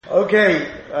Okay,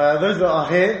 those that are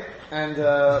here and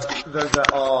those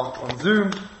that are on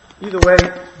Zoom, either way,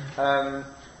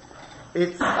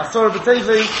 it's Asoro it's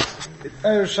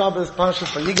Erev Shabbos,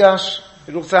 Parshas Vayigash.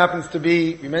 It also happens to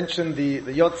be, we mentioned the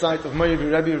Yahrzeit of Rav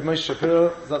Moshe Shapiro,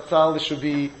 Zatzal, should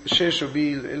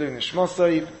be Ilu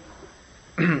Nishmosai,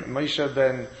 Moshe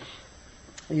ben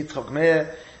Yitzchak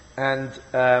Meir, and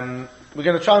we're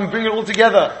going to try and bring it all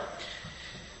together.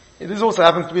 It also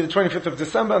happens to be the 25th of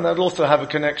December, and that'll also have a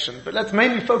connection. But let's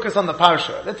mainly focus on the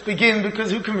Parsha. Let's begin,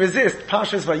 because who can resist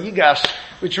Parshas Vayigash,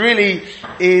 which really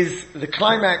is the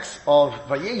climax of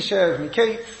Vayeshev,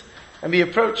 Miketz, and we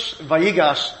approach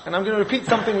Vayigash. And I'm going to repeat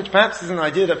something which perhaps is an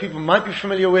idea that people might be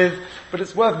familiar with, but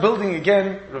it's worth building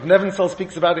again. Rav Nevinsel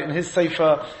speaks about it in his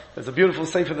Sefer. There's a beautiful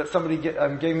Sefer that somebody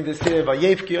gave me this year,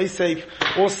 Vayev Ki Yosef,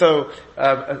 also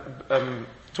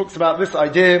talks about this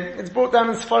idea. It's brought down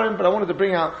in Sfarim, but I wanted to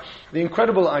bring out the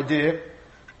incredible idea,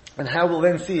 and how we'll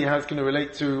then see how it's going to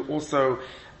relate to also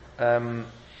Asoro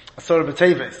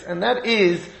B'Teves. And that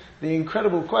is the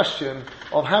incredible question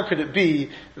of how could it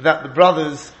be that the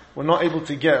brothers were not able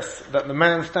to guess that the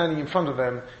man standing in front of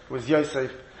them was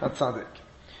Yosef HaTzadik.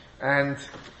 And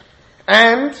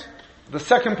the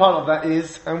second part of that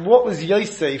is, and what was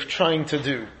Yosef trying to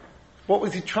do? What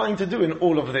was he trying to do in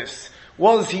all of this?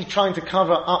 Was he trying to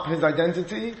cover up his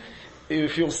identity?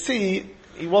 If you'll see,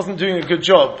 he wasn't doing a good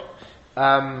job.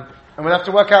 And we'll have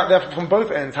to work out therefore from both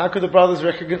ends. How could the brothers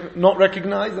not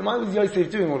recognize? And why was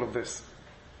Yosef doing all of this?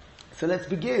 So let's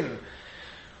begin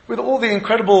with all the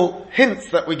incredible hints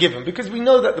that were given, because we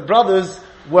know that the brothers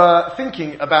were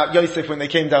thinking about Yosef when they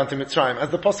came down to Mitzrayim. As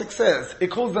the Pasuk says, it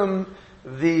calls them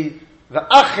the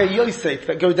Ache Yosef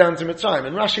that go down to Mitzrayim.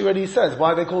 And Rashi already says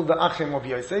why they called the Achim of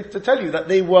Yosef, to tell you that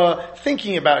they were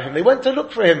thinking about him. They went to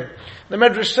look for him. The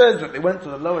Medrash says that they went to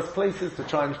the lowest places to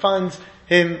try and find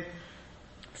him.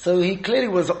 So he clearly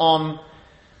was on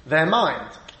their mind.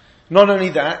 Not only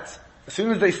that, as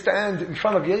soon as they stand in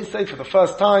front of Yosef for the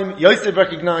first time, Yosef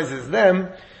recognizes them,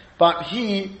 but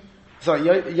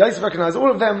Yosef recognizes all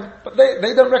of them, but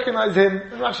they don't recognize him.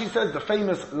 And Rashi says the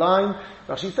famous line,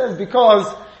 Rashi says,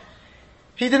 because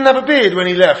he didn't have a beard when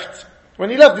he left. When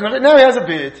he left, now he has a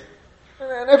beard.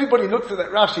 And everybody looks at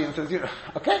that Rashi and says,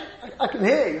 okay, I can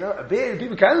hear, a beard,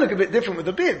 people can look a bit different with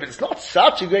a beard, but it's not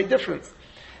such a great difference.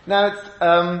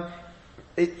 Now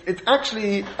it's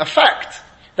actually a fact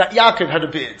that Yaakov had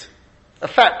a beard. A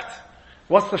fact.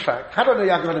 What's the fact? How do I know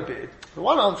Yaakov had a beard? The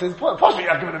one answer is, possibly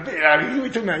Yaakov had a beard. I mean, we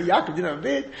talking about Yaakov didn't have a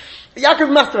beard.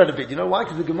 Yaakov must have had a beard. You know why?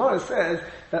 Because the Gemara says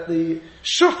that the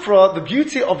Shufra, the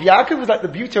beauty of Yaakov, was like the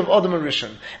beauty of Adam and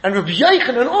Rishon. And Rabbi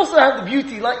Yochanan also had the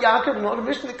beauty like Yaakov and Adam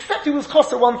and Rishon, except he was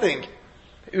cost of one thing.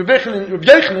 Rabbi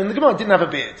Yochanan, the Gemara, didn't have a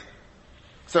beard.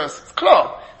 So it's clear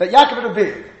that Yaakov had a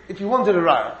beard. If you wanted a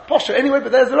raya. Posher anyway,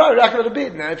 but there's a raya, Yaakov had a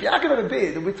beard. Now, if Yaakov had a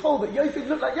beard, and we're told that Yosef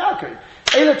looked like Yaakov,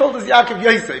 Eila told us Yaakov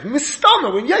Yosef.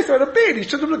 Mistama, when Yosef had a beard, he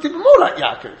should have looked even more like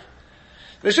Yaakov.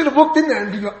 They should have walked in there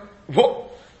and been like,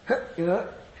 what?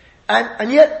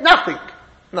 And yet, nothing.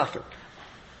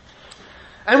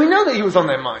 And we know that he was on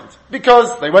their mind,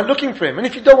 because they went looking for him. And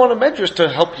if you don't want a medrash to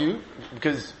help you,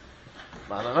 because,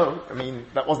 I don't know,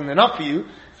 that wasn't enough for you,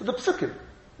 so the psukim.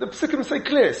 The psukim say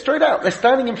clear, straight out. They're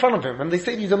standing in front of him, and they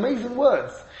say these amazing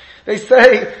words. They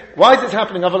say, why is this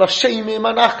happening? They're standing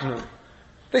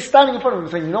in front of him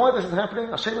and saying, you know why this is happening?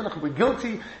 We're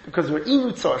guilty because we're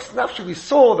inutzor. Naturally, we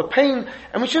saw the pain,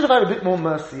 and we should have had a bit more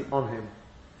mercy on him.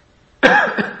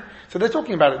 So they're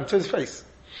talking about it into his face.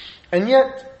 And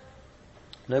yet,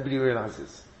 nobody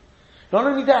realizes. Not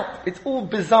only that, it's all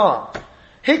bizarre.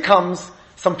 Here comes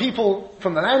some people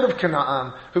from the land of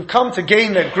Canaan who've come to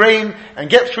gain their grain and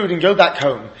get food and go back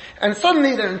home. And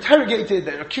suddenly they're interrogated,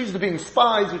 they're accused of being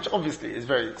spies, which obviously is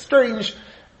very strange.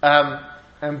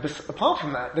 Apart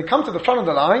from that, they come to the front of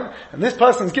the line, and this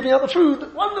person's giving out the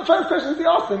food. One of the first questions he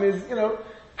asks them is,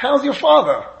 how's your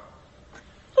father?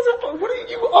 What are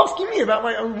you asking me about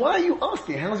my own? Why are you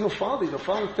asking? How's your father? Is your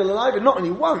father still alive? And not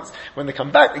only once. When they come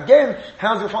back again,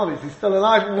 how's your father? Is he still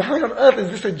alive? Why on earth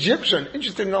is this Egyptian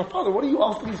interested in our father? What are you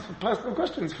asking these personal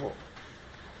questions for?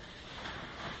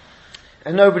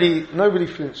 And nobody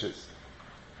flinches.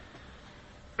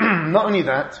 Not only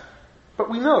that, but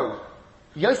we know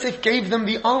Yosef gave them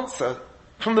the answer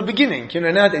from the beginning.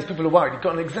 Nowadays people are worried. You've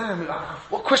got an exam.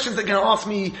 What questions are they going to ask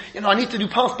me? I need to do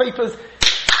past papers.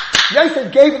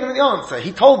 Yosef gave them the answer.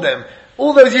 He told them,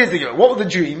 all those years ago, what were the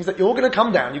dreams? That you're all going to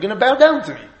come down, you're going to bow down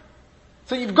to me.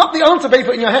 So you've got the answer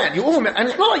paper in your hand. And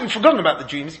it's not like you've forgotten about the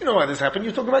dreams. You know why this happened.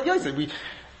 You're talking about Yosef.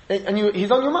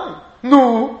 He's on your mind.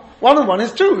 No. 1 and 1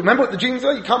 is 2. Remember what the dreams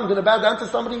are? You come, you're going to bow down to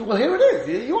somebody. Well, here it is.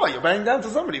 Here you are. You're bowing down to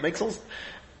somebody.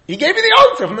 He gave you the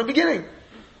answer from the beginning.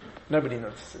 Nobody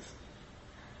notices.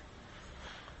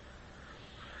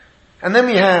 And then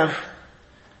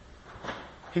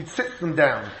he sits them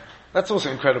down. That's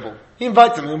also incredible. He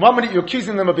invites them. In 1 minute you're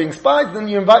accusing them of being spies, then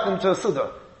you invite them to a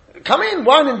Suda. Come in,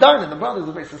 wine and dine. And the brothers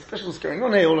are very suspicious what's going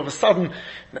on here. All of a sudden,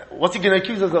 what's he going to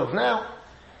accuse us of now?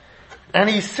 And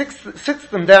he sits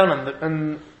them down,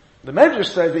 and the Medrash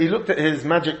says that he looked at his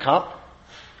magic cup,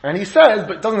 and he says,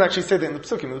 but it doesn't actually say that in the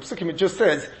Psukim. In the Psukim it just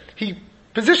says, he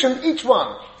positioned each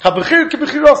one. This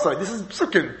is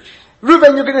Psukim.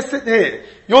 Reuben, you're going to sit here.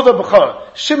 You're the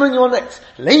Bechor. Shimon, you're next.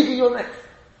 Levi, you're next.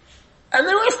 And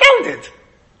they were astounded.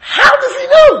 How does he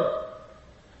know?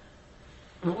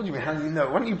 What do you mean, how does he know?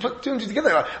 Why don't you put two and two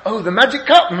together? Like, oh, the magic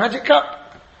cup.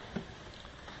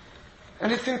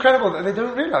 And it's incredible that they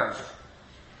don't realize.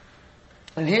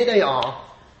 And here they are,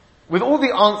 with all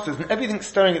the answers and everything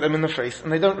staring at them in the face,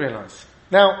 and they don't realize.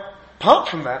 Now, apart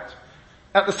from that,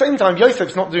 at the same time,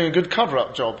 Yosef's not doing a good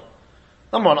cover-up job.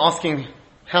 Number one, asking,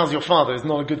 how's your father, is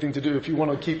not a good thing to do if you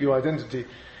want to keep your identity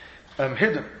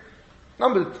hidden.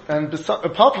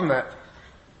 Apart from that,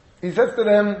 he says to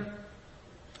them,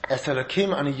 Es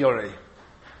Elokim ani Yoreh.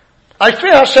 I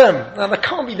fear Hashem. Now there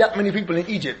can't be that many people in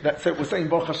Egypt that were saying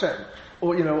Baruch Hashem,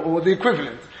 or the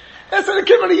equivalent. Es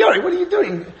Elokim ani Yoreh. What are you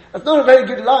doing? That's not a very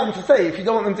good line to say if you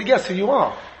don't want them to guess who you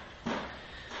are.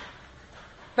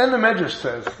 Then the Medrash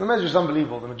says, the Medrash is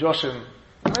unbelievable, the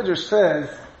Medrash says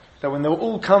that when they were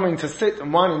all coming to sit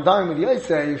and wine and dine with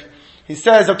Yosef, he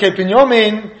says, okay,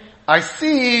 Binyamin, I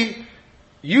see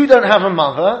you don't have a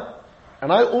mother,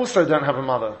 and I also don't have a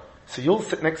mother, so you'll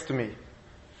sit next to me.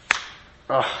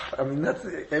 If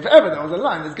ever there was a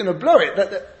line that's going to blow it.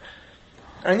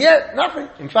 And yet, nothing.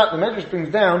 In fact, the Medrash brings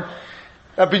down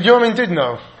that Binyamin did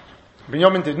know.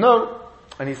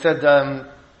 And he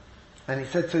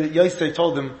said to Yosef,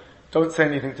 told them, don't say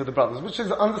anything to the brothers, which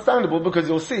is understandable because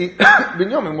you'll see,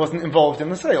 Binyamin wasn't involved in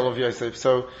the sale of Yosef,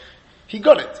 so he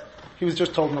got it. He was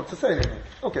just told not to say anything.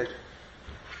 Okay.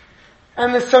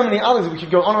 And there's so many others, we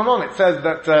could go on and on. It says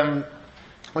that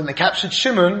when they captured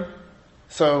Shimon,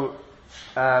 so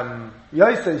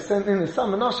Yosef sent in his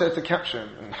son Menashe to capture him.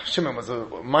 And Shimon was a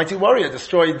mighty warrior,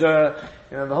 destroyed the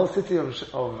whole city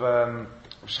of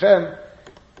Shechem.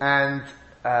 And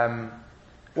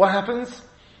what happens?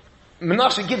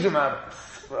 Menashe gives him a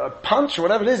punch or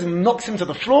whatever it is and knocks him to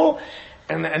the floor,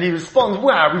 and he responds,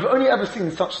 wow, we've only ever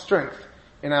seen such strength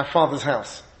in our father's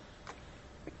house.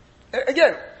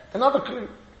 Again, another clue.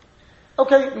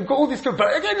 Okay, we've got all these clues,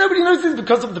 but again, nobody knows this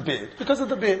because of the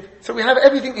beard. So we have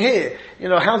everything here.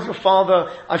 How's your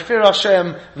father? I fear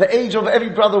Hashem, the age of every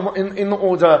brother in the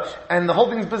order, and the whole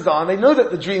thing's bizarre. And they know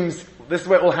that the dreams, this is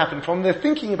where it all happened from. They're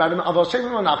thinking about him,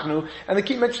 and they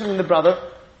keep mentioning the brother,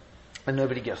 and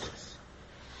nobody guesses.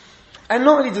 And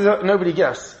not only does nobody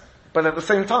guess, but at the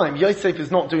same time, Yosef is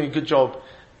not doing a good job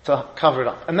to cover it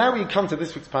up. And now we come to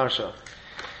this week's parasha.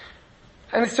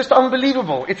 And it's just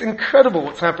unbelievable. It's incredible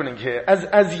what's happening here.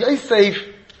 As Yosef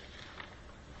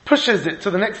pushes it to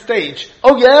the next stage,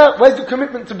 oh yeah, where's the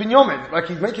commitment to Binyamin? Like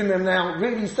he's making them now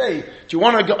really say,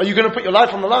 are you going to put your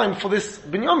life on the line for this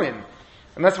Binyamin?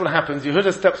 And that's what happens.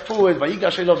 Yehuda steps forward,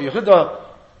 Vayigash Elov Yehuda,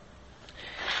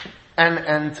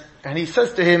 and he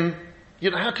says to him,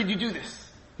 how could you do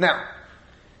this? Now,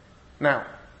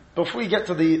 before we get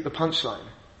to the punchline,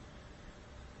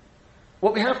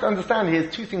 what we have to understand here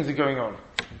is two things are going on.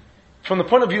 From the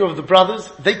point of view of the brothers,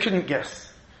 they couldn't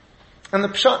guess. And the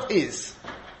pshat is,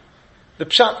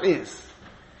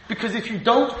 because if you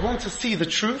don't want to see the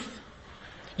truth,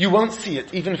 you won't see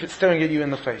it, even if it's staring at you in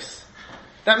the face.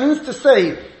 That means to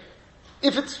say,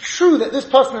 if it's true that this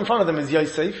person in front of them is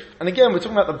Yosef, and again, we're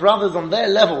talking about the brothers on their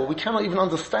level, we cannot even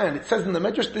understand. It says in the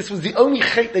Medrash, this was the only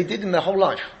chait they did in their whole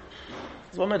life.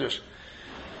 That's what Medrash.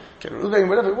 Okay, Reuven,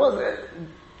 whatever it was,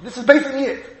 this is basically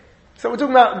it. So we're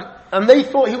talking about, and they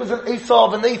thought he was an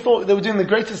Esav, and they thought they were doing the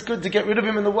greatest good to get rid of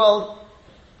him in the world.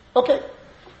 Okay.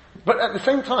 But at the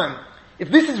same time, if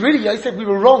this is really Yosef, we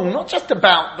were wrong, not just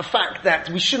about the fact that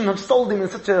we shouldn't have sold him in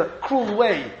such a cruel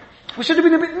way. We should have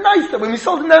been a bit nicer when we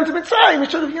sold him down to Mitzrayim. We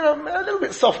should have, a little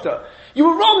bit softer. You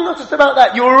were wrong not just about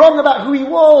that. You were wrong about who he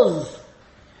was.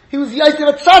 He was Yosef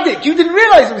HaTzadik. You didn't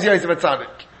realize it was Yosef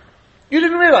HaTzadik. You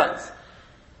didn't realize.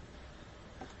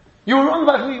 You were wrong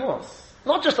about who he was.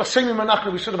 Not just Hashem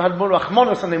Manachna, we should have had more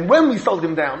Rachmanos on him when we sold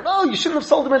him down. No, you shouldn't have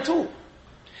sold him at all.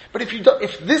 But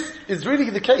if this is really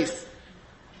the case,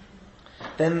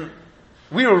 then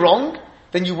we were wrong,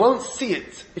 then you won't see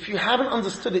it. If you haven't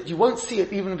understood it, you won't see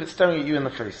it even if it's staring at you in the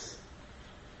face.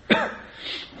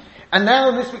 And now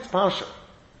in this week's parasha,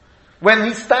 when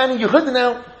he's standing, Yehuda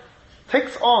now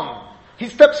takes on, he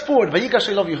steps forward, Vayigash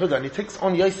Elov Yehuda, and he takes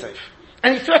on Yosef.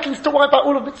 And he threatens to wipe out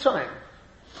all of Mitzrayim.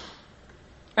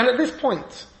 And at this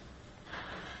point,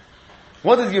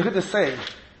 what does Yehuda say?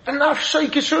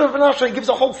 He gives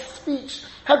a whole speech.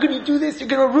 How could you do this? You're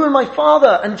going to ruin my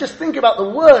father. And just think about the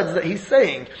words that he's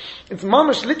saying. It's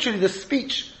mamash literally the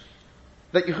speech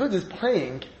that Yehuda is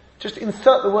playing. Just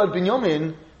insert the word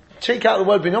Binyamin, take out the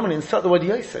word Binyamin, insert the word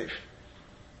Yosef.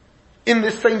 In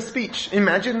this same speech.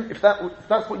 Imagine if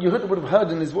that's what Yehuda would have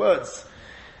heard in his words.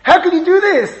 How could you do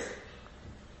this?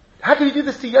 How could you do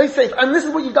this to Yosef? And this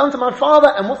is what you've done to my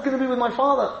father, and what's going to be with my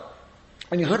father?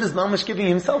 And Yehuda's mamash giving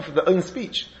himself the own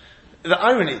speech. The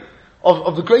irony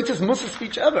of the greatest Musa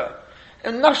speech ever.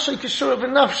 And nafshay kishura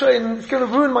v'nafshay, and it's going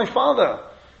to ruin my father.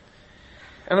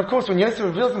 And of course, when Yosef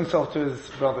reveals himself to his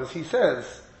brothers, he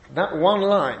says, that one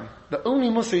line, the only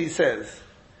Musa he says,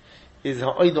 is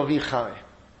ha'oid avi chai.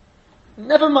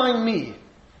 Never mind me.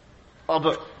 Oh,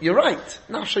 but you're right.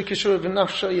 Nafshay kishura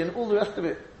v'nafshay, and all the rest of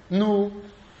it. No.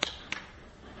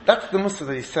 That's the Musa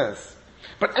that he says.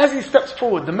 But as he steps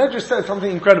forward, the Medrash says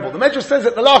something incredible. The Medrash says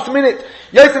at the last minute,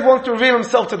 Yosef wants to reveal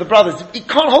himself to the brothers. He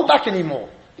can't hold back anymore.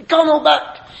 He can't hold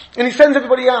back. And he sends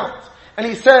everybody out. And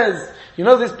he says, you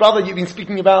know this brother you've been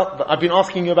speaking about, that I've been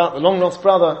asking you about, the long lost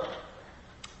brother?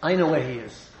 I know where he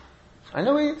is. I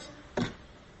know where he is. And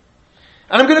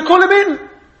I'm going to call him in.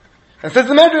 And says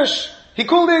the Medrash, he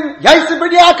called in, Yosef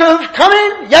ben Yaakov, come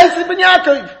in, Yosef ben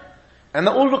Yaakov. And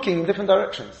they're all looking in different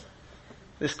directions.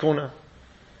 This corner.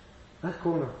 That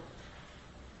corner.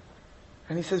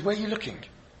 And he says, where are you looking?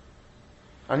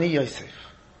 I need Yosef.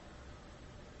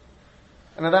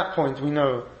 And at that point we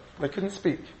know they couldn't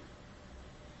speak.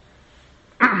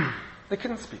 They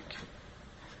couldn't speak.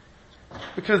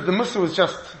 Because the Musa was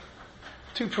just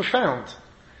too profound.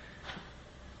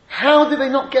 How did they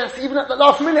not guess even at the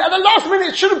last minute? At the last minute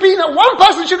it should have been that one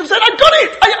person should have said, I got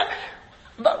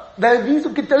it! These are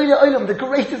Gedolei Olam, the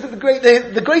greatest of the great,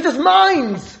 the greatest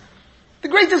minds. The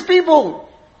greatest people.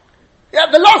 Yeah,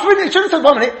 the last minute, it should have said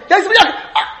 1 minute. Yes,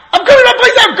 I'm going up,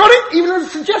 please, I've got it. Even as a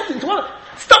suggestion.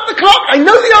 Stop the clock. I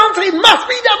know the answer. It must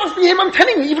be, that must be him. I'm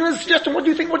telling you, even as a suggestion. What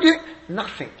do you think?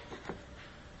 Nothing.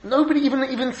 Nobody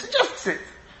even suggests it.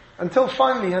 Until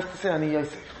finally he has to say, Ani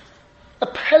Yosef. A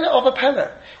pella of a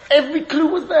pella. Every clue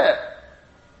was there.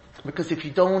 Because if you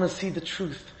don't want to see the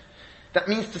truth, that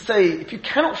means to say, if you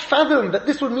cannot fathom that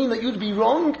this would mean that you'd be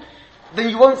wrong, then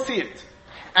you won't see it.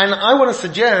 And I want to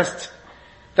suggest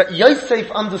that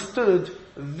Yosef understood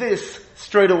this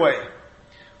straight away.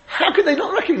 How could they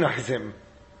not recognize him?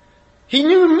 He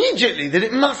knew immediately that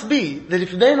it must be that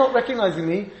if they're not recognizing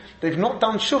me, they've not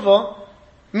done shuvah,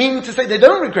 meaning to say they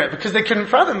don't regret because they couldn't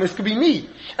fathom this could be me.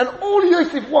 And all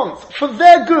Yosef wants, for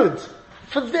their good,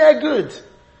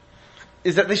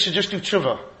 is that they should just do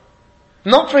tshuva.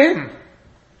 Not for him.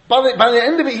 By the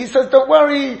end of it, he says, don't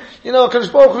worry,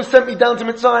 HaKadosh Baruch Hu sent me down to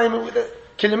Mitzrayim,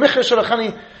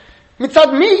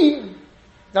 Mitzad me,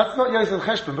 that's not Yosef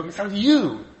Cheshbon, but mitzad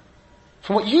you.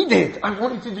 For what you did, I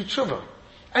want you to do tshuva.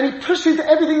 And he pushes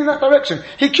everything in that direction.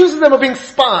 He accuses them of being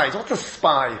spies. What's a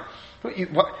spy?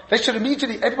 They should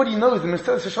immediately, everybody knows, and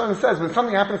Mr. Shlomo says, when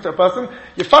something happens to a person,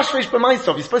 you're fashresh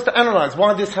b'maisov, you're supposed to analyze,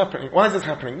 why is this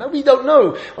happening? No, we don't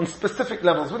know on specific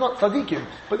levels. We're not tzaddikim.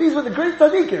 But these were the great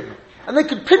tzaddikim. And they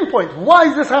could pinpoint, why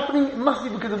is this happening? It must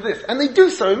be because of this. And they do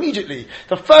so immediately.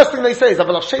 The first thing they say is,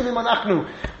 Aval Hashem manachnu,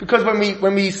 because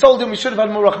when we sold him, we should have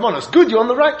had more rachmanos. Good, you're on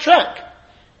the right track.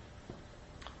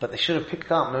 But they should have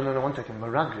picked up, no, 1 second,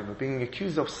 meraglim, of being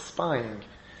accused of spying.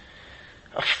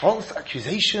 A false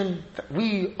accusation that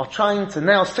we are trying to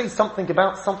now say something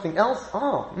about something else.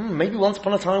 Maybe once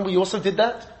upon a time we also did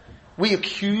that. We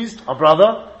accused our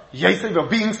brother, Yosef,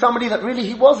 of being somebody that really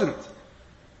he wasn't.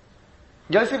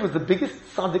 Yosef was the biggest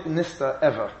tzaddik nista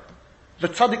ever. The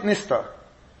tzaddik nista.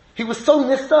 He was so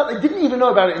nista, they didn't even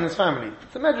know about it in his family.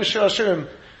 The Medrash Shiur,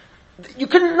 you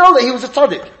couldn't know that he was a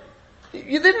tzaddik.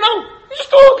 You didn't know. You just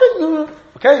thought,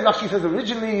 okay, Rashi says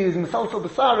originally he was Misalsel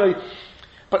Basari,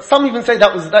 but some even say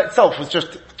that itself was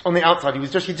just on the outside. He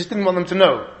just didn't want them to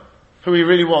know who he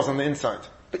really was on the inside.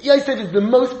 But Yosef is the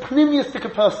most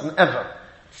pneumiastic person ever.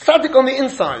 Tzaddik on the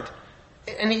inside.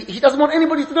 And he doesn't want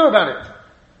anybody to know about it.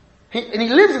 And he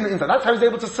lives in the inside. That's how he's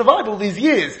able to survive all these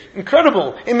years.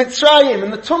 Incredible. In Mitzrayim,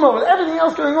 in the Tumah, with everything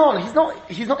else going on.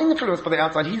 He's not influenced by the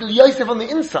outside. He's Yosef on the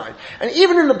inside. And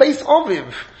even in the base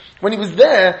Aviv, when he was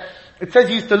there, it says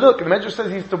he used to look, and the Medrash says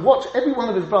he used to watch every one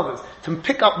of his brothers to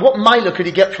pick up what milah could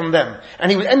he get from them. And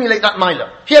he would emulate that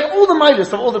milah. He had all the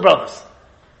milahs of all the brothers.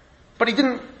 But he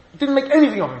didn't make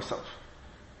anything of himself.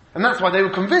 And that's why they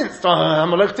were convinced.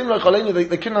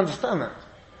 They couldn't understand that.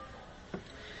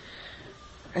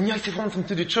 And Yosef wants them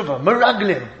to do tshuva.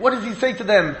 Meraglim. What does he say to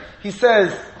them? He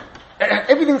says,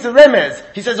 Everything's a remez.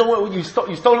 He says,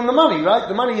 you stolen the money, right?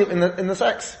 The money in the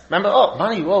sex. Remember?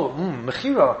 Money,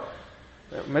 mechira.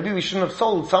 Maybe we shouldn't have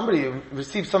sold somebody and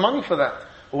received some money for that.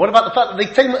 Or what about the fact that they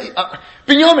take,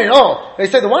 Binyamin, they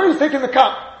say the one who's taking the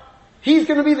cup,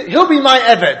 he'll be my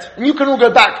Eved, and you can all go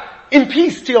back in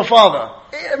peace to your father.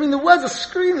 I mean, the words are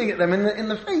screaming at them in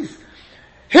the face.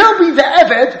 He'll be the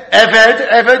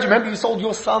Eved. Remember you sold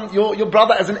your son, your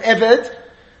brother as an Eved?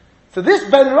 So this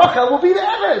Ben Rachel will be the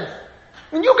Eved.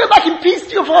 And you'll go back in peace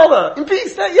to your father. In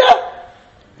peace, yeah.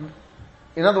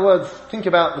 In other words, think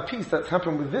about the peace that's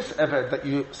happened with this Eved that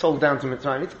you sold down to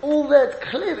Mitzrayim. It's all there, it's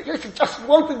clear that Yosef just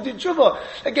wanted to do tshuva.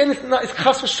 Again, it's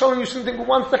chas v'sholem, you shouldn't think for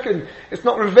 1 second. It's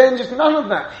not revenge, it's none of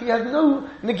that. He has no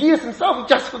negias himself,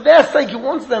 just for their sake, he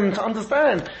wants them to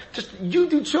understand. Just, you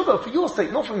do tshuva for your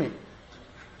sake, not for me.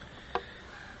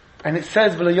 And it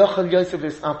says, V'lo yochel Yosef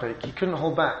es apek, he couldn't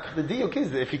hold back. The diuk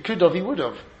is that if he could have, he would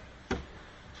have.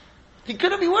 He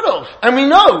could have, he would have. And we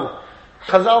know,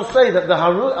 Chazal say that the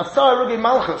Asoro Rugi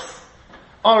Malchus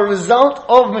are a result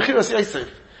of Mechiras Yosef.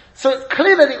 So it's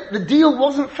clear that the deal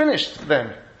wasn't finished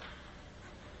then.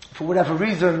 For whatever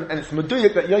reason, and it's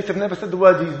meduyik that Yosef never said the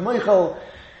word he's Moichel.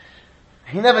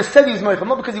 He never said he was Moichel,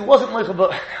 not because he wasn't Moichel,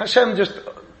 but Hashem just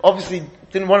obviously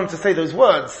didn't want him to say those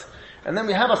words. And then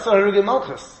we have Asoro Rugi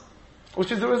Malchus,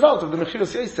 which is the result of the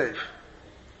Mechiras Yosef.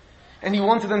 And he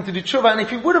wanted them to do tshuva, and if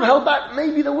he would have held back,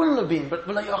 maybe there wouldn't have been. But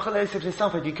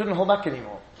he couldn't hold back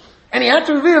anymore. And he had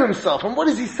to reveal himself. And what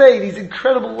does he say? These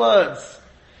incredible words.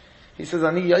 He says,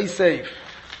 Ani Yosef.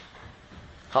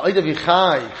 Ha'oida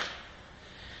v'chai.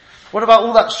 What about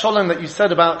all that shalom that you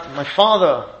said about my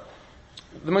father?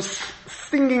 The most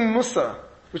stinging musa,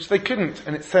 which they couldn't.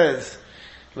 And it says,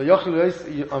 they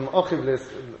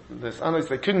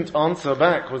couldn't answer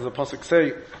back, what does the pasuk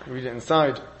say? Read it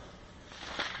inside.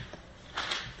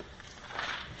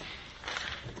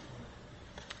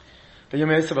 Why?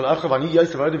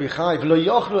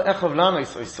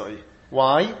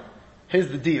 Here's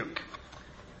the diuk.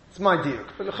 It's my diuk.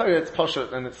 But it's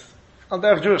poshet and it's al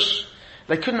derech drush.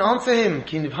 They couldn't answer him.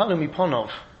 Ki nivhalu miponov.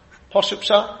 Poshet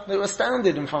pshat. They were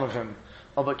astounded in front of him.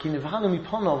 But ki nivhalu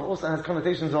miponov also has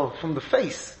connotations of from the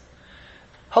face.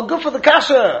 How good for the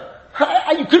kasha.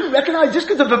 You couldn't recognize just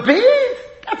because of the beard.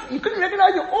 You couldn't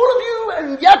recognize all of you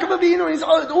and Yaakov Avinu and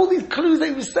all these clues that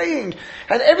he was saying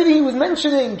and everything he was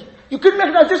mentioning. You couldn't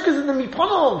recognize just because of the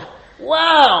miponov.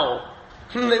 Wow!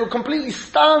 They were completely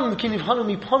stunned. Kinivhanu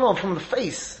miponov from the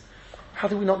face. How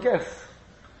did we not guess?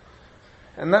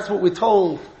 And that's what we're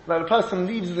told, that a person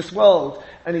leaves this world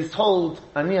and he's told,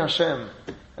 Ani Hashem.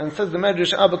 And says the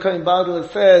Medrash Abba Kohen Badal,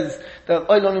 it says that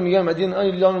what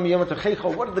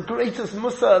are the greatest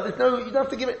musa? You don't have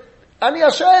to give it. Ani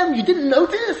Hashem, you didn't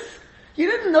notice? You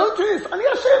didn't notice. Ani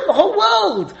Hashem, the whole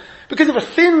world. Because of a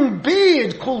thin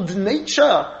beard called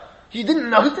nature. You didn't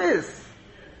notice.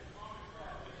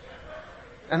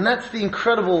 And that's the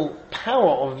incredible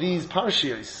power of these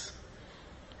parashiyos.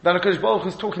 That HaKadosh Baruch Hu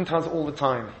is talking to us all the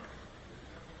time.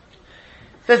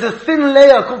 There's a thin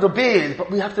layer called the beard, but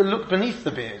we have to look beneath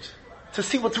the beard to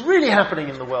see what's really happening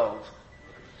in the world.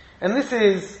 And this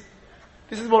is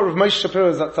what Rav Moshe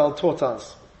Shapiro Zatzal taught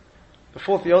us.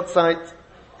 Before the Yahrzeit,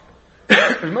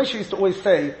 Rav Moshe used to always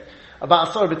say about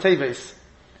Asoro b'teves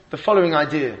the following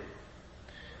idea.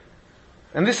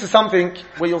 And this is something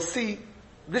where you'll see,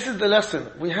 this is the lesson.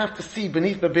 We have to see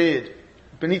beneath the beard,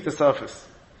 beneath the surface.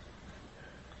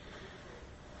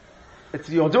 It's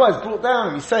the Yordua is brought down,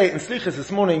 and we say it in Slichas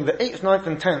this morning, the 8th, 9th,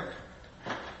 and 10th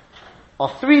are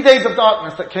 3 days of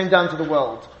darkness that came down to the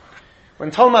world. When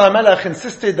Talmud HaMelech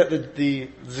insisted that the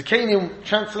Zikanim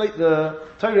translate the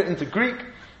Torah into Greek,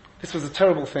 this was a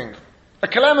terrible thing. A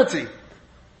calamity.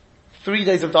 3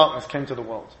 days of darkness came to the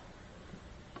world.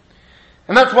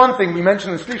 And that's one thing we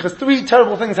mentioned in Slichas. 3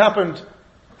 terrible things happened.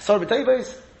 Asoro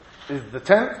b'teves is the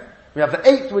 10th. We have the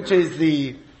 8th, which is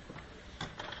the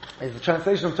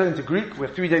translation of Torah into Greek, where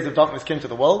 3 days of darkness came to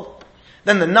the world.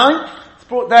 Then the 9th, it's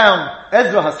brought down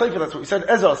Ezra HaSofer, that's what we said.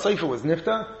 Ezra HaSofer was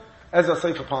Nifta. Ezra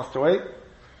HaSofer passed away.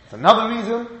 It's another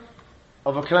reason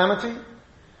of a calamity.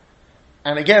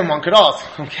 And again, one could ask,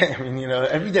 okay,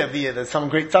 every day of the year there's some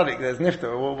great tzaddik, there's Nifta.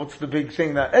 Well, what's the big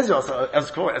thing that Ezra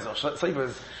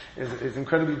HaSofer is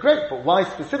incredibly great, but why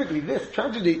specifically this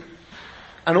tragedy?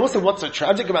 And also what's so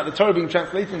tragic about the Torah being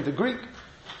translated into Greek?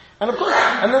 And of course,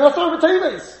 and then Asoro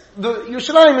b'teves. The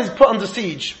Yerushalayim is put under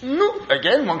siege. No,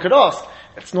 again, one could ask.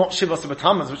 It's not Shiva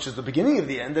Sabbatamaz, which is the beginning of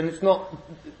the end, and it's not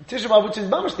Tisha B'Av, which is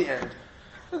mamash the end.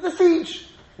 It's the siege.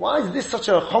 Why is this such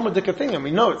a chomadika thing? And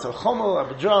we know it's a chomel.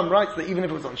 Abadram writes that even if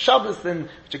it was on Shabbos, then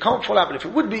which you can't fall out. But if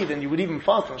it would be, then you would even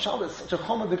fast on Shabbos. Such a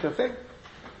chomadika thing.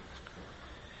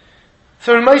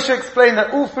 So Rav Moshe explained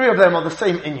that all three of them are the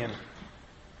same inyan.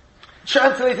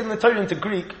 Translating the Torah into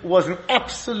Greek was an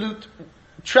absolute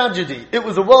tragedy. It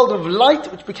was a world of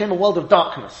light which became a world of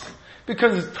darkness.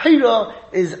 Because Torah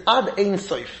is ad ein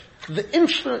sof. The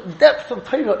infinite depth of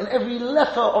Torah in every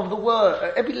letter of the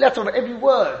word, every letter of every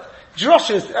word.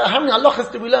 Droshes, how many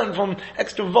halachas do we learn from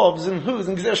extra vobs and who's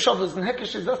and gzer shavas and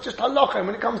hekeshes? That's just halacha. And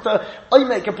when it comes to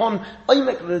oimek upon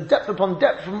oimek, the depth upon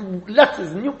depth from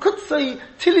letters, and you could say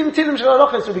tilim shel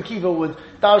halachas Rabbi Kiva would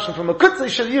darshan from a kutzay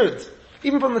shel yud,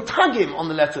 even from the tagim on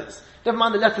the letters. Never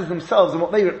mind the letters themselves and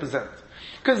what they represent.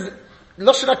 Because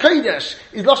Lashon HaKodesh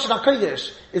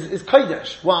is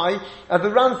Kodesh. Why? As the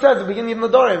Ran says at the beginning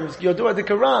of the Dorim, Yodua de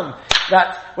Quran,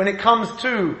 that when it comes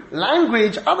to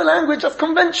language, other language, that's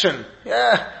convention.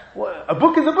 Yeah, a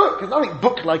book is a book. There's nothing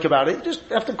book-like about it. You just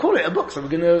have to call it a book, so we're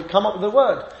going to come up with a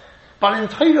word. But in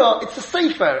Torah, it's a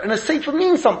sefer, and a sefer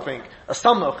means something. A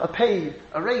samach, a pei,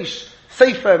 a reish.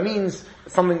 Sefer means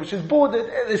something which is bordered.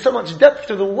 There's so much depth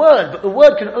to the word, but the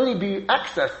word can only be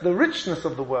accessed, the richness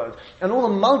of the word, and all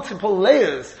the multiple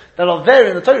layers that are there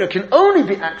in the Torah can only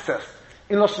be accessed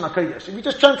in Lashon HaKodesh. If you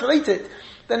just translate it,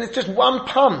 then it's just one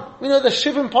pun. We know there's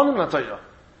Shivim Panim in the Torah.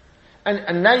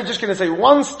 And now you're just going to say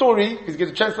one story, he's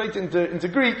going to translate it into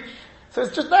Greek, so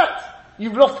it's just that.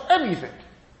 You've lost everything.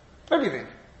 Everything.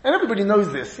 And everybody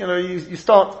knows this. You know, you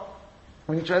start,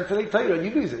 when you translate Torah, you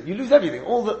lose it. You lose everything.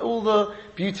 All the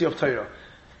beauty of Torah.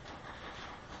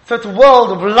 So it's a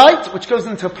world of light which goes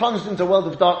plunged into a world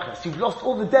of darkness. You've lost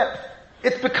all the depth.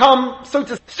 It's become,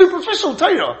 superficial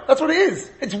Torah. That's what it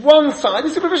is. It's one side.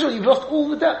 It's superficial. You've lost all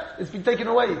the depth. It's been taken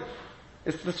away.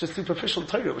 It's just a superficial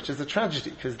Torah, which is a tragedy,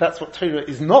 because that's what Torah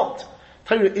is not.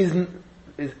 Torah is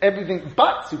everything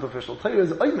but superficial. Torah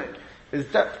is oimek, is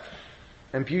depth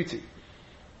and beauty.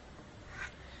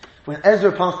 When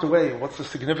Ezra passed away, what's the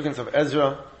significance of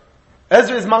Ezra?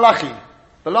 Ezra is Malachi,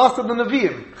 the last of the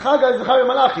Nevi'im. Chagai is Zechariah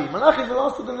Malachi. Malachi is the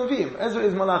last of the Nevi'im. Ezra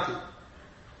is Malachi.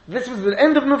 This was the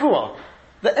end of Nevuah.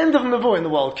 The end of Nevuah in the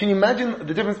world. Can you imagine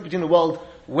the difference between the world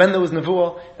when there was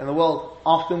Nevuah and the world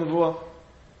after Nevuah?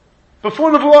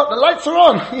 Before Nevuah, the lights are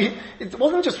on. It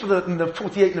wasn't just for the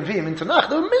 48 Nevi'im in Tanakh.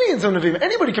 There were millions of Nevi'im.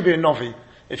 Anybody could be a Navi.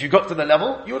 If you got to the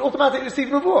level, you would automatically receive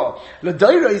Nevuah.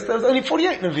 L'dairos, there was only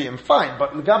 48 Nevi'im, fine.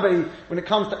 But L'gabe, when it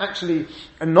comes to actually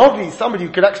a Navi, somebody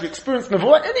who could actually experience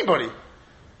Nevuah, anybody.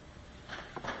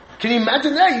 Can you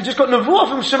imagine that? You just got Nevuah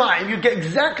from Shemayim, you'd get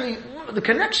exactly the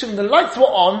connection, the lights were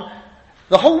on,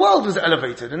 the whole world was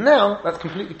elevated. And now, that's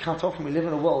completely cut off and we live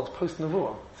in a world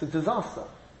post-Nevuah. It's a disaster.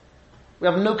 We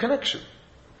have no connection.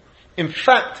 In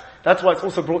fact, that's why it's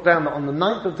also brought down that on the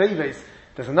 9th of Teves,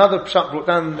 there's another pshat brought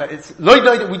down that it's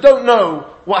loydai, that we don't know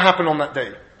what happened on that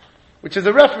day. Which is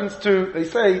a reference to, they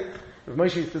say, Rav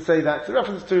Moshe used to say that, it's a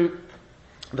reference to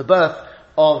the birth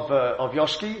of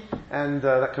Yoshki, and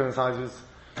that coincides with,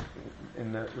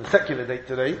 in the secular date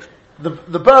today,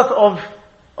 the birth of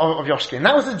Yoshki. And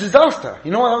that was a disaster.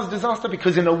 You know why that was a disaster?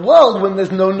 Because in a world when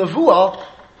there's no Nevuah,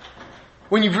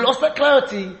 when you've lost that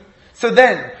clarity, so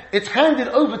then, it's handed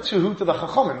over to who? To the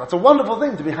Chachamim. That's a wonderful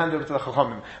thing to be handed over to the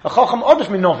Chachamim. A Chacham Odif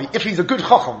Minovi, if he's a good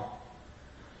Chacham.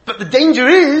 But the danger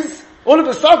is, all of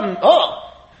a sudden,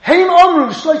 Heim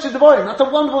Amru, Shloisha Devarim. That's a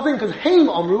wonderful thing, because Heim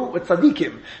Amru with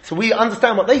Tzadikim. So we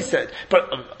understand what they said.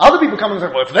 But other people come and say,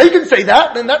 well, if they can say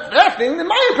that, then that's their thing, then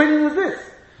my opinion is this.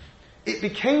 It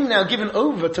became now given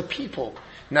over to people.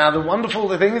 Now the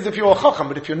wonderful thing is if you're a Chacham,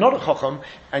 but if you're not a Chacham,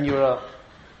 and you're a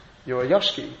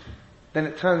Yashki, then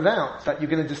it turns out that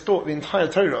you're going to distort the entire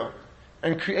Torah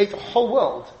and create a whole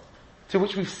world to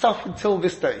which we've suffered till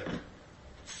this day.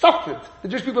 Suffered. The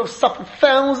Jewish people have suffered.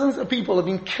 Thousands of people have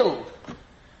been killed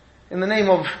in the name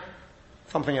of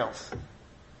something else.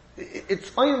 It's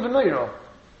Ayin V'Noira.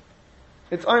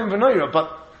 It's Ayin V'Noira,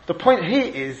 but the point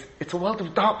here is, it's a world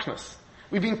of darkness.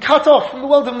 We've been cut off from the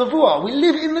world of Nevuah. We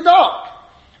live in the dark.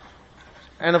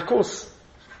 And of course,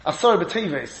 Asoro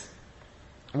B'Teves.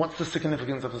 What's the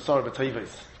significance of the Asoro B'Teves?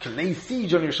 You can lay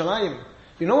siege on Yerushalayim.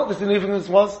 You know what the significance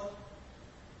was?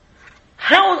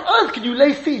 How on earth could you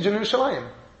lay siege on Yerushalayim?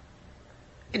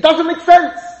 It doesn't make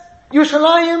sense.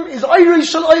 Yerushalayim is Oirei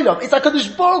Shel Olam. It's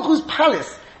HaKadosh Baruch Hu's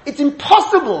palace. It's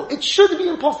impossible. It should be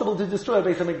impossible to destroy a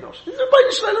Beis HaMikdash. This is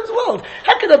Oirei Shel Olam's world.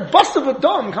 How could a bus of a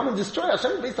dom come and destroy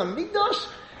Hashem's Beis HaMikdash?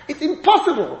 It's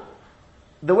impossible.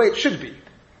 The way it should be.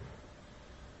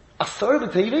 Asoro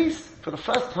B'Teves, for the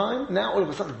first time, now all of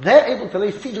a sudden, they're able to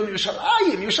lay siege on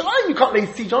Yerushalayim. Yerushalayim you can't lay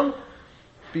siege on.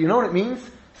 But you know what it means?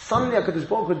 Suddenly HaKadosh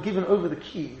Baruch Hu had given over the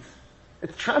keys.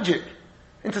 It's tragic.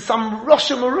 Into some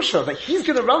Rasha Marusha, that he's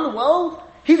going to run the world.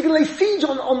 He's going to lay siege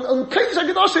on Kodesh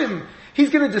HaKadoshim.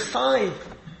 He's going to decide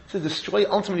to destroy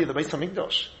ultimately the Beis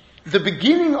HaMikdash. The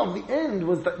beginning of the end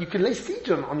was that you could lay siege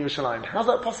on Yerushalayim. How's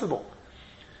that possible?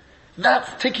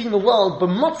 That's taking the world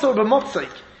b'motzor.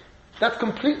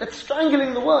 That's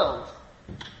strangling the world.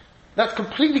 That's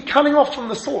completely cutting off from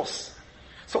the source.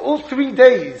 So all 3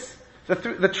 days,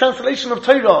 the translation of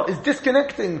Torah is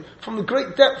disconnecting from the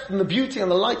great depth and the beauty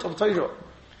and the light of Torah.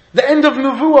 The end of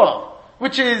Nevuah,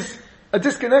 which is a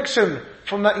disconnection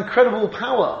from that incredible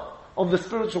power of the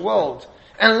spiritual world.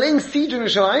 And laying siege in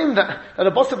Yerushalayim, that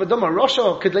a boss of Adama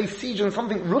Rasha could lay siege on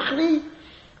something ruchni,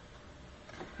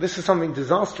 this is something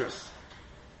disastrous.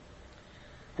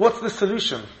 What's the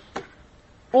solution?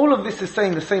 All of this is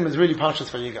saying the same as really Parshas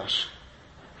Vayigash.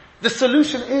 The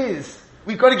solution is,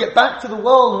 we've got to get back to the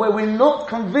world where we're not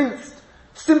convinced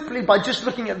simply by just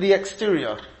looking at the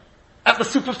exterior, at the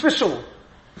superficial.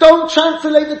 Don't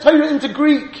translate the Torah into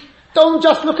Greek. Don't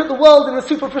just look at the world in a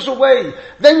superficial way.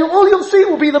 Then all you'll see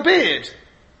will be the beard.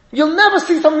 You'll never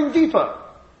see something deeper.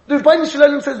 The Rebbeinu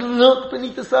Shalom says, look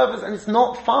beneath the surface, and it's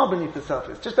not far beneath the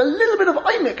surface. Just a little bit of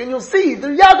Eimek, and you'll see the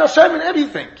Yad Hashem and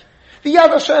everything. The Yad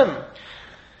Hashem.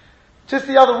 Just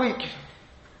the other week,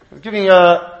 I was giving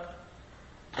a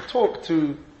talk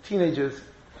to teenagers,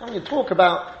 having a talk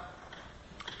about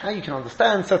how you can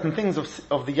understand certain things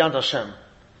of the Yad Hashem.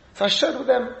 So I shared with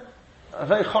them a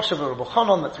very choshev of Rabbi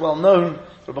Chanan that's well known.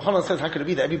 Rabbi Chanan says, how could it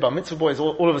be that every bar mitzvah boy is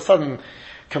all of a sudden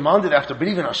commanded after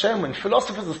believing in Hashem when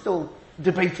philosophers are still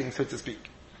debating, so to speak?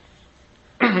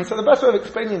 So the best way of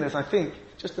explaining this, I think,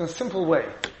 just in a simple way,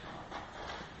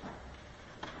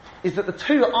 is that the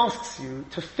Torah asks you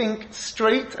to think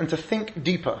straight and to think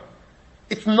deeper.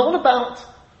 It's not about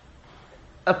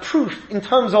a proof in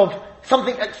terms of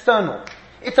something external.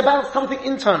 It's about something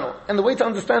internal. And the way to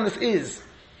understand this is,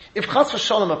 if chas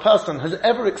v'shalom a person has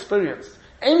ever experienced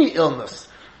any illness,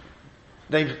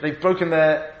 they've broken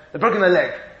their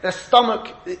leg, their stomach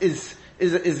is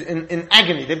in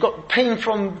agony, they've got pain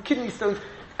from kidney stones,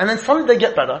 and then suddenly they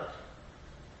get better,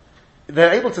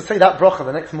 they're able to say that bracha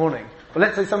the next morning. But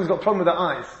let's say someone's got a problem with their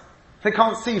eyes. They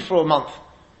can't see for a month.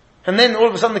 And then all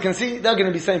of a sudden they can see, they're going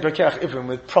to be saying Perkeach Ivrim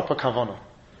with proper kavanah.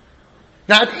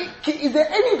 Now, is there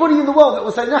anybody in the world that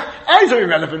will say, nah, eyes are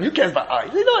irrelevant, who cares about eyes?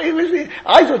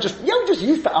 Eyes are just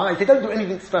used to eyes, they don't do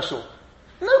anything special.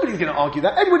 Nobody's going to argue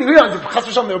that. Everybody realizes if Chas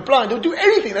v'Shalom they were blind, they'll do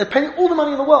anything, they're paying all the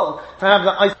money in the world to have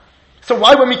that eyes. So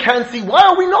why, when we can see, why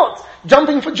are we not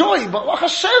jumping for joy? Baruch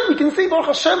Hashem, we can see, Baruch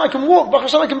Hashem, I can walk, Baruch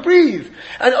Hashem, I can breathe.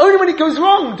 And only when it goes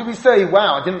wrong do we say,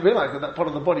 wow, I didn't realize that part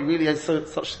of the body really has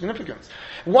such significance.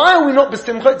 Why are we not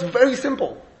b'simcha? It's very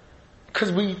simple.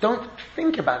 Because we don't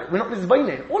think about it. We're not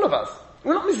mizbainin. All of us.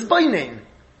 We're not mizbainin.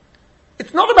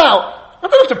 It's not about, I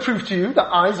don't have to prove to you that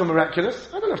eyes are miraculous.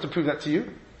 I don't have to prove that to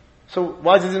you. So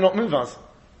why does it not move us?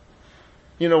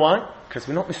 You know why? Because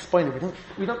we're not mizbainin.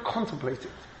 We don't contemplate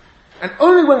it. And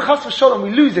only when chas v'shalom we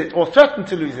lose it, or threaten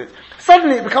to lose it,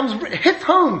 suddenly it hits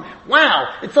home. Wow!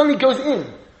 It suddenly goes in.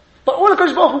 But all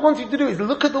HaKadosh Baruch Hu wants you to do is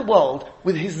look at the world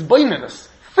with his baininess.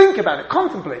 Think about it,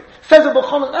 contemplate. Says Rabbi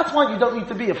Chanan, that's why you don't need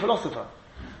to be a philosopher.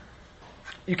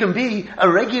 You can be a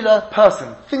regular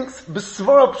person, thinks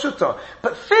b'svara pshuta,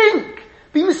 but think!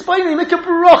 Be mispaini, make a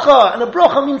bracha, and a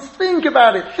bracha means think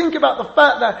about it. Think about the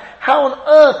fact that how on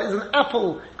earth is an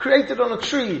apple created on a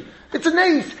tree? It's an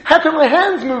ace. How can my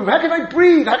hands move? How can I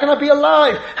breathe? How can I be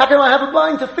alive? How can I have a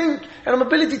mind to think and an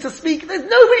ability to speak? There's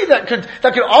nobody that could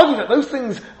argue that those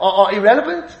things are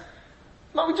irrelevant.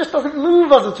 No, it just doesn't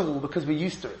move us at all because we're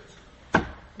used to it.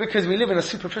 Because we live in a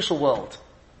superficial world.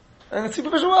 And in a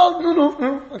superficial world,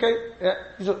 no, okay, yeah,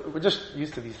 we're just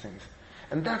used to these things.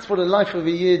 And that's what a life of a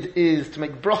Yid is, to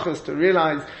make brachas, to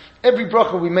realize every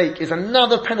bracha we make is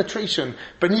another penetration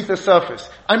beneath the surface.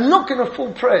 I'm not going to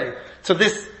fall prey to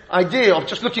this idea of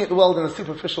just looking at the world in a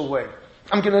superficial way.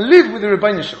 I'm going to live with the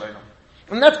Rebbeinu Shalom.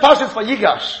 And that's Parshas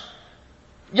Vayigash.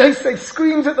 Yosef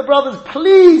screams at the brothers,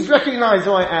 please recognize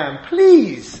who I am.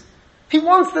 Please. He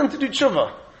wants them to do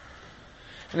tshuva.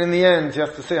 And in the end, he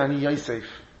has to say, Ani Yosef.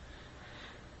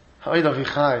 And the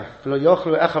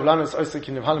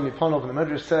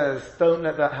Medrash says, don't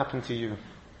let that happen to you.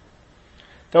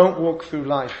 Don't walk through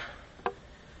life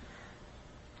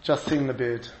just seeing the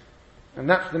beard. And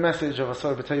that's the message of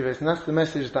Asoro B'Teves, and that's the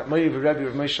message that Rav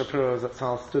Moshe Shapiro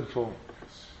Zatzal stood for.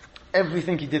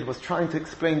 Everything he did was trying to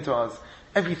explain to us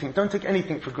everything. Don't take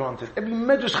anything for granted. Every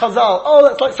Medrash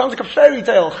Chazal, sounds like a fairy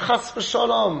tale. Chas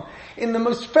v'shalom. In the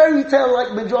most fairy tale like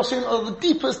Medrashim are the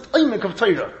deepest Eimek of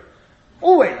Torah.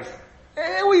 Always.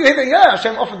 We hear,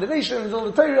 Hashem offered the nations, all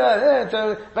the Torah, it's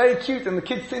very cute, and the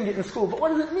kids sing it in school. But what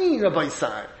does it mean, Rabbi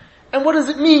Sai? And what does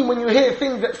it mean when you hear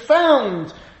things that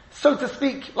sound, so to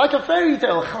speak, like a fairy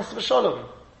tale, chas v'shalom?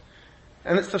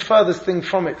 And it's the furthest thing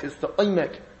from it. It's the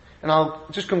Eimek And I'll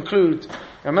just conclude.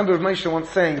 I remember Rav Moshe once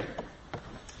saying,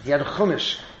 he had a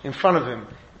chumash in front of him,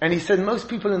 and he said most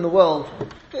people in the world,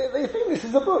 they think this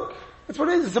is a book. That's what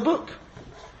it is, it's a book.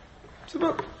 It's a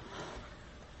book.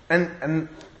 And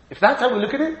if that's how we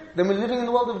look at it, then we're living in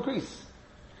the world of Greece.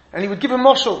 And he would give a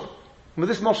moshel, and with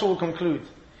this moshel we'll conclude.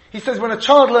 He says when a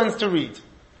child learns to read,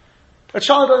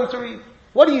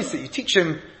 what do you see? You teach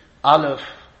him Aleph,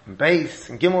 and Beis,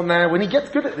 and Gimel now. When he gets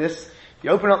good at this, you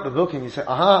open up the book and you say, it's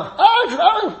an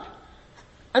Aleph.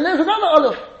 And there's another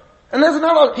Aleph. And there's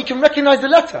another Aleph. He can recognize the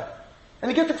letter.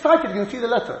 And he gets excited, he can see the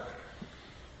letter.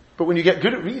 But when you get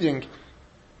good at reading,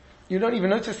 you don't even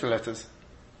notice the letters.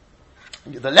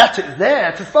 The letter is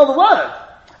there to spell the word.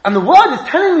 And the word is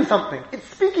telling me something. It's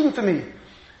speaking to me.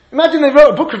 Imagine they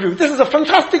wrote a book review. This is a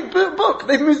fantastic book.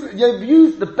 They've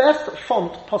used the best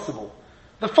font possible.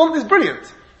 The font is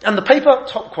brilliant. And the paper,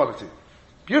 top quality.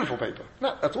 Beautiful paper.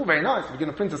 No, that's all very nice. If you're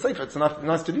going to print a sefer, it's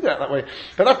nice to do that way.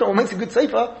 But that's not what makes a good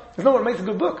sefer. It's not what makes a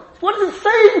good book. What is it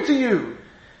saying to you?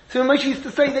 So Moshe used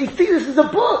to say, they see this as a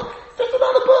book. This is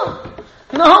not a book.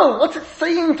 No, what's it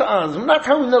saying to us? And that's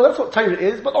how we know, that's what Torah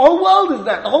is. But the whole world is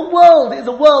that. The whole world is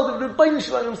a world of Rebbeinu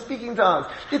Shalom speaking to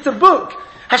us. It's a book.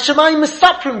 Hashemayim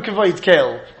Mesaprim Kavod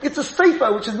Kel. It's a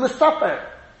sefer which is Mesaper.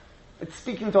 It's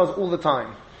speaking to us all the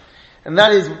time. And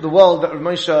that is the world that Rav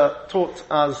Moshe taught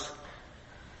us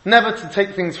never to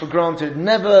take things for granted,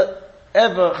 never,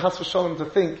 ever, chas v'sholom, to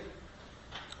think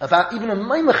about even a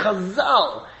Maimah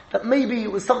Chazal, that maybe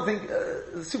it was something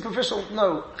superficial.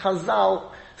 No,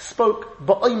 Chazal spoke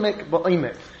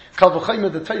ba'omek. Kal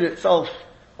v'chaymer, the Torah itself,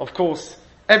 of course,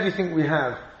 everything we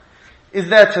have is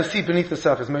there to see beneath the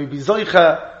surface. May we be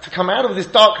zoicha to come out of this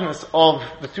darkness of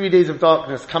the 3 days of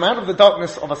darkness, come out of the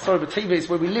darkness of Asoro b'teves,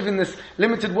 where we live in this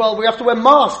limited world. We have to wear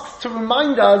masks to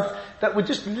remind us that we're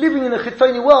just living in a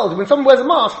chitzoni world. When someone wears a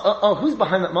mask, who's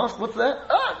behind that mask? What's there?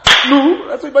 No,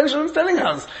 that's what Rebbeinu is telling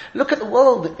us. Look at the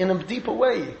world in a deeper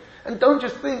way. And don't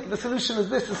just think the solution is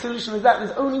this, the solution is that.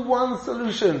 There's only one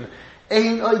solution.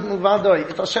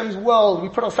 It's Hashem's world. We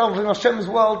put ourselves in Hashem's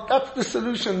world. That's the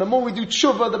solution. The more we do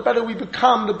tshuva, the better we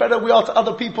become, the better we are to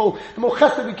other people. The more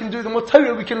chesed we can do, the more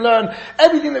Torah we can learn.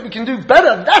 Everything that we can do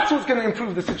better, that's what's going to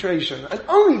improve the situation. And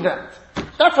only that.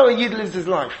 That's how a Yid lives his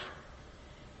life.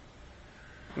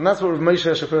 And that's what Rav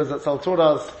Moshe Shapiro Zatzal taught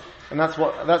us. And that's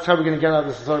how we're going to get out of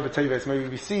this Asoro b'teves. Maybe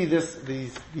we see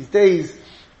these days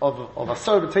of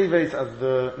Asoro b'teves, as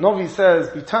the Novi says,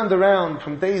 be turned around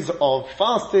from days of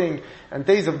fasting and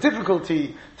days of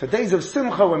difficulty to days of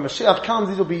simcha. When Mashiach comes,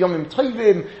 these will be Yomim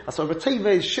Tovim, Asoro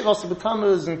b'teves, Shiras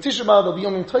b'tamuz, and Tisha B'Av will be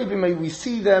Yomim Tovim. May we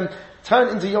see them turn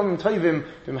into Yomim Tovim,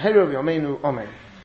 b'mheira v'yameinu, amen.